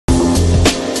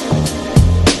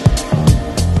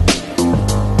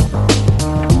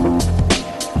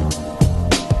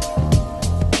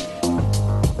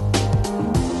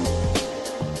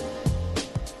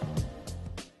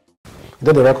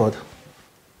Did the record?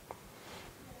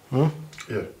 Yeah.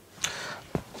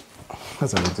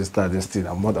 That's how to start this thing, a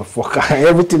motherfucker.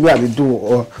 Everything we have to do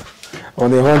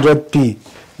on 100p.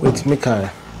 Wait, make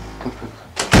I.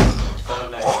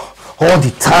 All the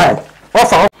time.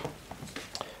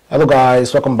 Hello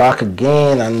guys, welcome back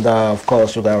again, and of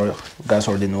course you guys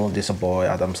already know this is boy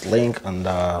Adam's Link, and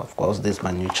of course this is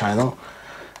my new channel.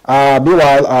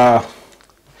 Meanwhile,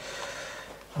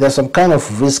 there's some kind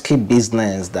of risky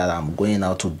business that I'm going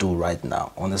out to do right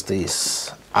now. Honestly,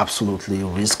 it's absolutely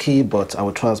risky, but I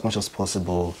will try as much as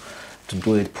possible to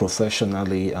do it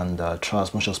professionally, and try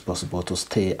as much as possible to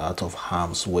stay out of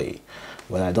harm's way.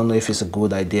 Well, I don't know if it's a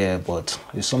good idea, but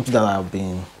it's something that I've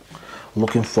been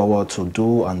looking forward to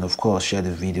do, and of course share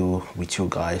the video with you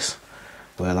guys.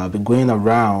 Well, I'll be going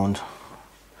around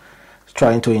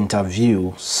trying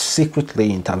to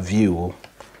secretly interview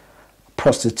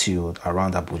prostitute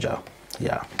around Abuja.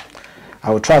 Yeah,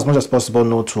 I will try as much as possible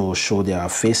not to show their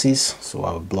faces, so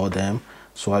I'll blur them.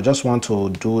 So I just want to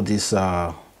do this,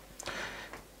 I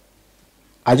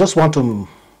just want to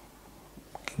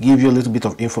give you a little bit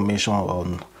of information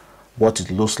on what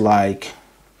it looks like,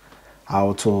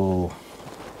 how to,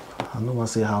 I don't want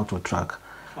to say how to track.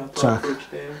 Approach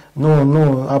them.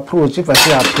 No, approach. If I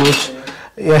say approach,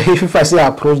 yeah, if I say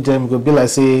approach them, it will be like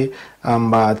say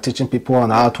I'm teaching people on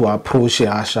how to approach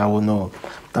Asha. No,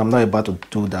 I'm not about to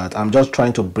do that. I'm just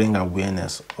trying to bring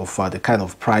awareness of the kind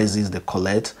of prizes they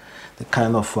collect, the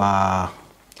kind of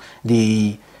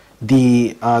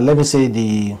let me say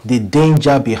the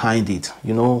danger behind it.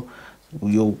 You know,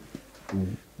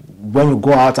 when you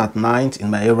go out at night in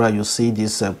my area, you see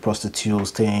these prostitutes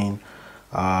staying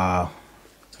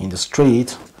in the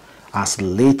street as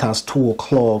late as 2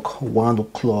 o'clock, 1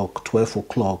 o'clock, 12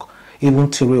 o'clock,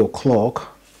 even 3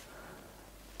 o'clock.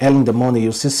 Early in the morning,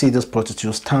 you still see these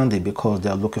prostitutes standing because they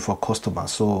are looking for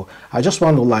customers. So I just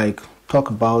want to talk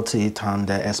about it and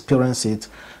experience it.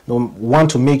 Want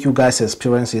to make you guys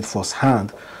experience it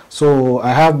firsthand. So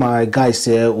I have my guys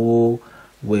here who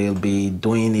will be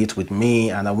doing it with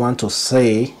me, and I want to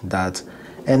say that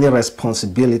any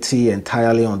responsibility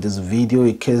entirely on this video.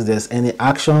 In case there's any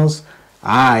actions,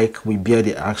 I will bear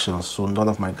the actions. So none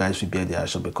of my guys will bear the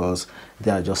action because they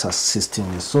are just assisting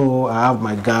me. So I have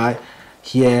my guy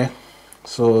here,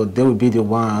 so they will be the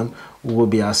one who will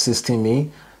be assisting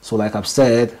me. So like I've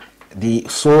said, the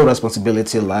sole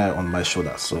responsibility lies on my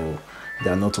shoulders, so they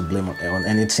are not to blame on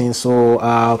anything. So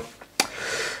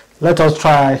let us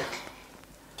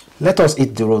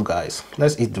eat the road, guys.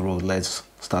 Let's eat the road. Let's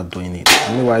start doing it.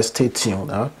 Anyway, stay tuned.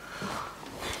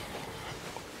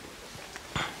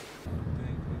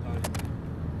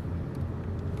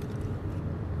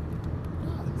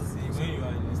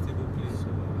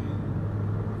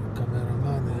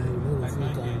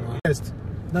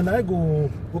 Then I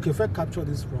go, okay, if I capture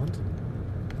this front,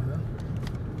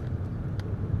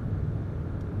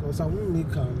 because I won't make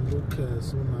them look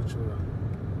so natural.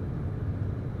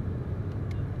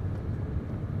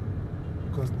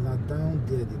 Because not down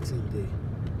there, the thing there.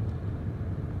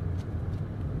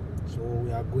 So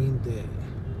we are going there.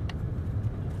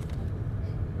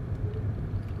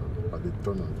 At the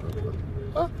turn on top.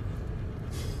 Ah!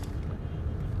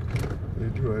 They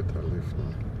do right and left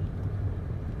now.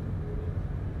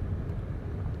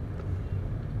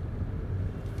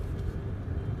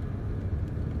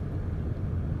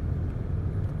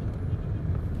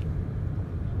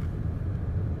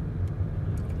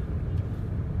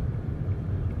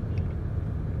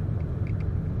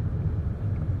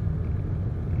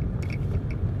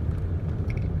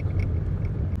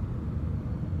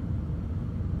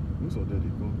 So that they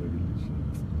go very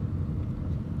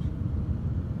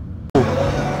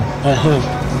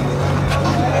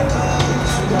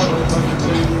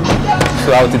So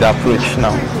how did they approach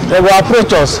now? They will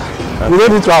approach us. Okay. We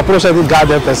don't need to approach any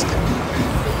guarded person.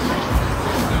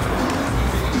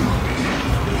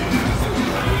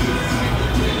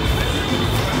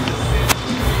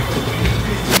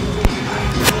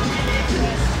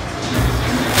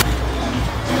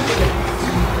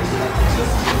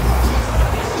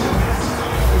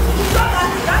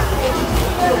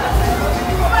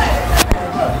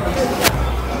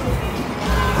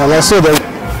 And I saw that.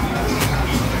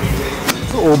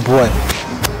 Oh boy,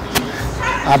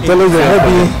 I'm telling you,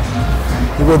 maybe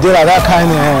you go there like that kind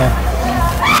of.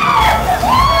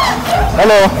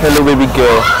 Hello baby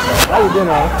girl. How you doing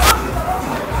now?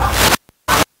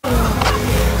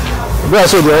 Where I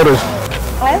saw the order.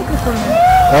 I am cooking.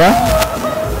 Huh?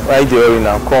 Why the hurry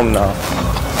now? Come now.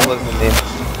 What's the name?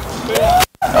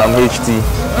 I'm HT.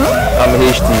 I'm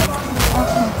HT.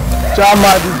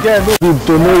 Chama, this girl no need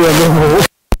to know your name.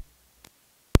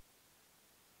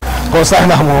 for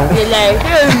sign am.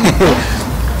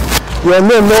 Your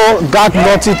name no got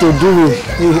nothing to do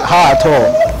with her at all.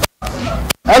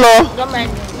 Hello.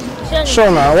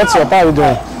 Sure now. What's your how you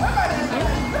doing?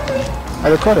 I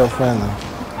will call your friend now.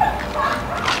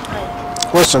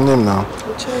 What's your name now?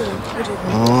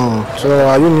 So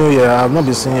are you new here? I've not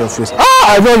been seeing your face.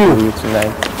 Ah, I know you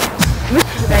tonight.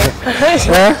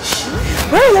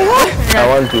 I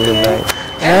want to tonight.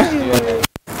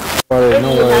 No worry.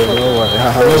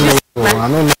 I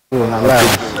don't know you. I lie.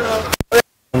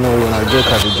 No, you're not joke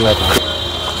at the joke.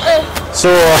 So,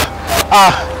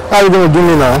 how are you going to do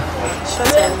me now?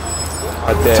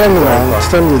 Tell me now.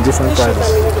 Tell me the different prices.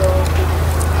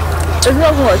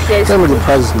 Tell me the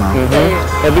prices now.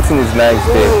 Everything is nice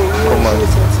there. Come on.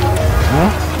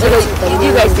 Did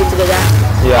you guys stay together?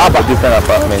 Yeah, but different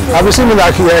apartments. Have you seen me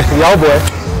like here? Yeah, boy.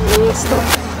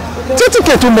 Don't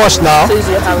get too much now. So is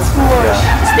your house? Yeah.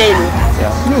 Stay in.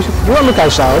 Yeah. You want me to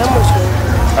shout?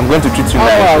 I'm going to treat you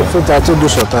nice. I thought I told you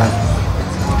your time.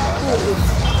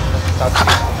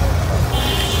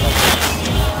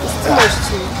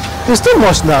 It's too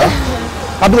much now.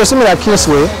 I've been assuming like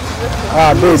Kingsway.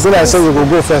 Babe, then I said we will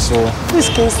go first. Who's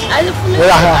Kingsway?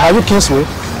 Are you Kingsway?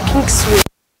 Kingsway.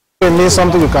 It means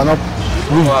something you cannot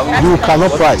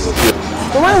price.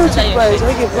 Why would you price?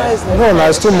 Make a price. No,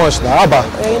 it's too much now.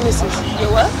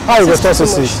 How you go start to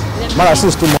see? Man, I see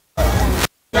it's too much.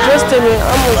 Just tell me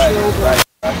how much you want.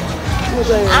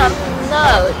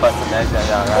 No.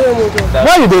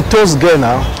 Why you the toast girl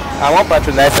now? I want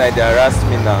patronize and they harass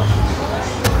me now.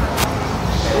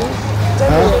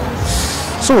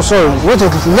 So sorry, let the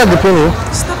penny.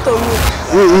 Step on me.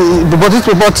 But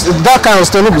that kind of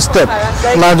stuff no be step.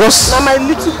 Now just. Now my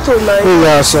little toe now.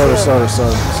 Yeah, sorry.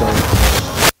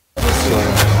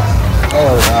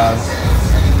 Oh,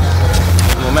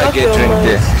 we might get drink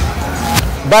there.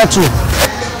 Buy two.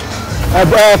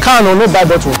 Can or no buy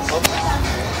bottle.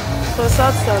 For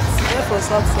South. Yeah, for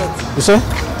South. You say?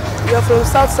 You're from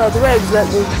South. Where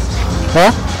exactly?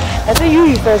 Huh? I think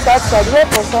you from South. Where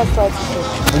from South?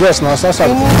 Yes, now South. Are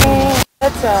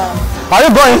you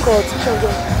going?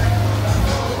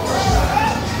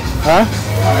 Huh?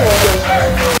 Yeah.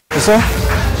 You say?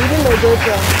 You didn't know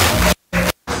Georgia.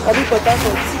 Are you Port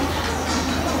Harcourt?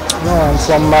 No, I'm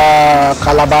from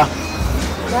Calabar.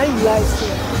 Why you lie to?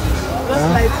 Just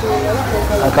lie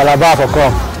to. Calabar for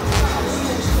come.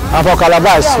 I'm for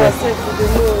Calabar, I swear.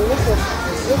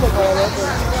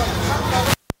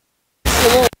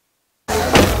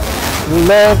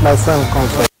 Let my friend come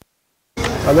first.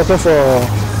 I'm looking for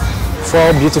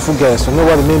 4 beautiful girls. You know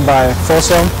what I mean by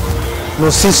foursome? No,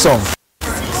 sixsome.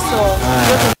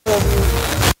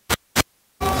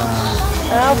 I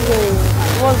have them.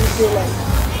 What's the pay like?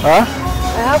 Huh?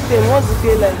 I have them. What's the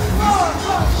pay like?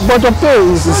 But the pay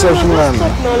is exceptional.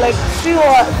 No, like,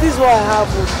 this is what I have.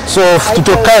 So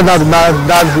to carry now,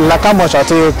 like how much I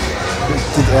take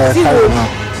carry now?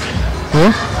 I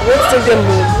want to take them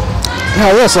home.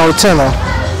 Yeah, yes, I'll tell now.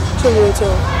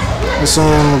 It's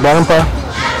in Barampa.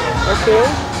 Okay.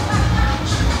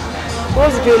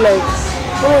 What's the pay like?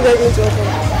 When are they going to open?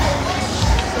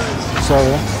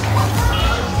 Sorry.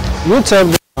 You tell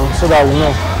me now so that we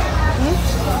know.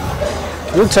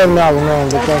 You tell me I will know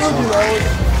because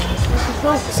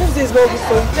since there's no good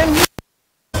for you, tell me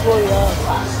what you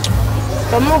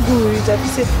have. I'm not good with it. If you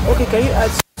say, okay, can you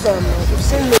add some? If you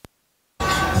say no.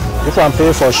 If I'm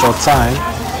paying for a short time,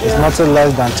 it's nothing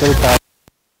less than 3,000.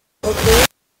 Okay.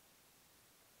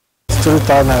 It's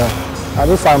 3,000 naira.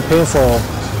 And if I'm paying for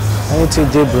anything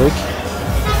daybreak,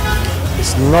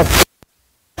 it's not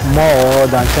more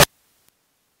than 10.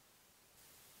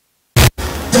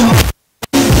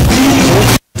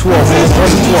 Two of them.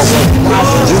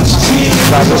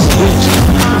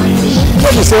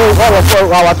 What you say,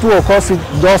 our 2 o'clock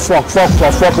don't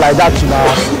fuck like that to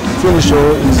now finish.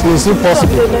 It's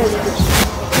impossible.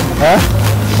 Huh?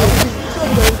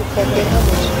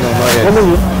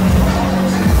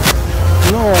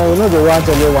 No, they want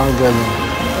only one girl.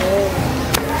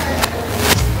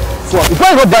 You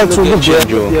probably go buy 2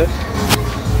 change.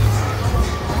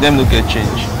 Them no get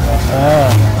change.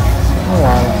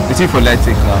 Wow. It's for light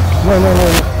take now.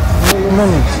 No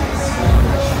need.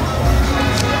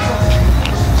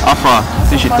 How far?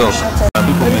 See she talk.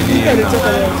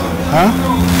 Huh?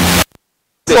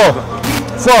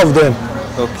 4 of them.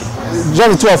 Okay. Just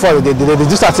the 2 of us. They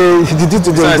just start saying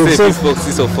they say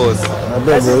 6 of us. I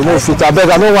beg you, no fit. I beg.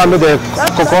 I don't want me to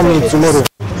come in tomorrow.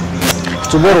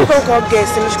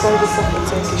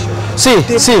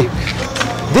 See.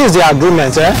 This is the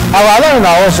agreement, eh? Our alarm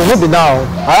now also no be now.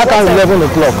 I can't 11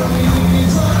 o'clock.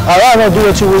 I don't do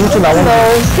what you now.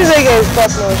 No, this again is stop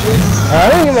now.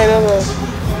 I don't give my number.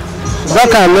 That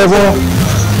kind of level.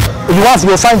 You want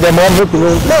to find them all? No,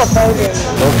 find them.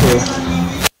 Okay.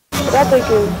 That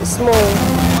taking is small.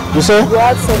 You say? You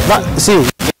add something. See.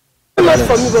 Not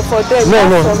for me, but for them.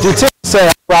 No. The thing is,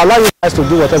 I will allow you guys to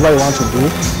do whatever you want to do.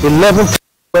 11,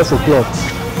 12 o'clock.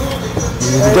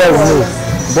 There we know.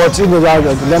 But you know,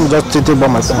 let me just take it by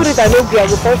myself. Put it I know I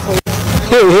will fight for you.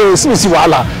 Hey, see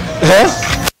wahala. Eh?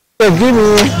 Give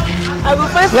me. I will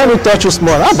fight for Let me touch you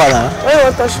small. How about that? Why you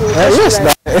want to touch me? Yes,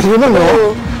 like, you don't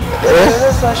know.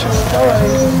 Don't touch me. Don't worry.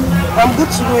 I'm good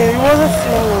to go. You wasn't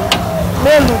feeling.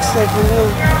 Man looks like you know.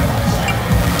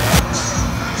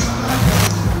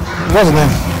 What's the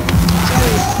name?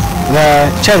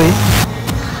 Cherry.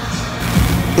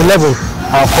 11.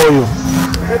 I'll call you.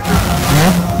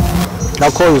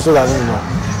 I'll call you so that you know.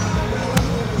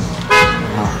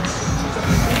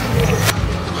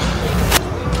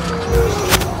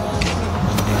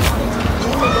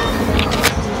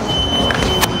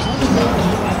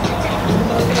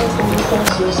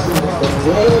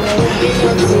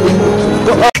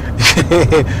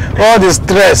 All the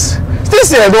stress. Still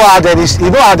say you don't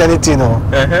add anything, no.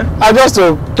 I just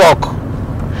to talk.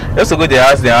 Just to go to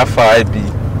ask them how far I be.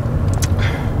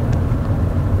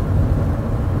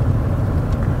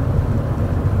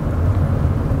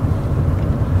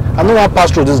 I don't want to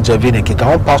pass through this Javine cake. I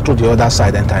want to pass through the other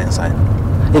side, enter inside.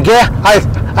 Again,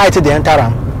 I take the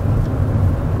enter.